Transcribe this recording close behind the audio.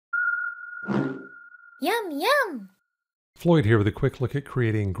Yum, yum! Floyd here with a quick look at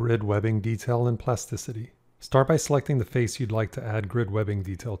creating grid webbing detail in Plasticity. Start by selecting the face you'd like to add grid webbing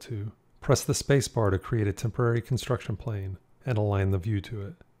detail to. Press the spacebar to create a temporary construction plane and align the view to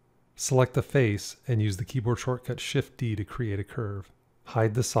it. Select the face and use the keyboard shortcut Shift-D to create a curve.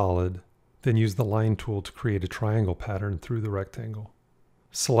 Hide the solid, then use the line tool to create a triangle pattern through the rectangle.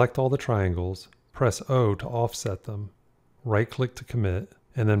 Select all the triangles, press O to offset them, right-click to commit,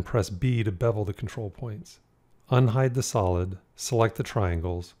 and then press B to bevel the control points. Unhide the solid, select the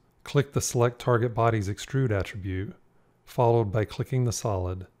triangles, click the Select Target Bodies Extrude attribute, followed by clicking the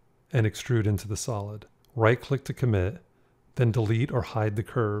solid, and extrude into the solid. Right-click to commit, then delete or hide the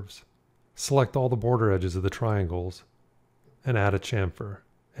curves. Select all the border edges of the triangles, and add a chamfer,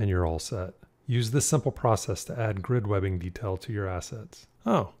 and you're all set. Use this simple process to add grid webbing detail to your assets.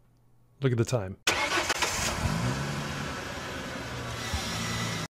 Oh, look at the time.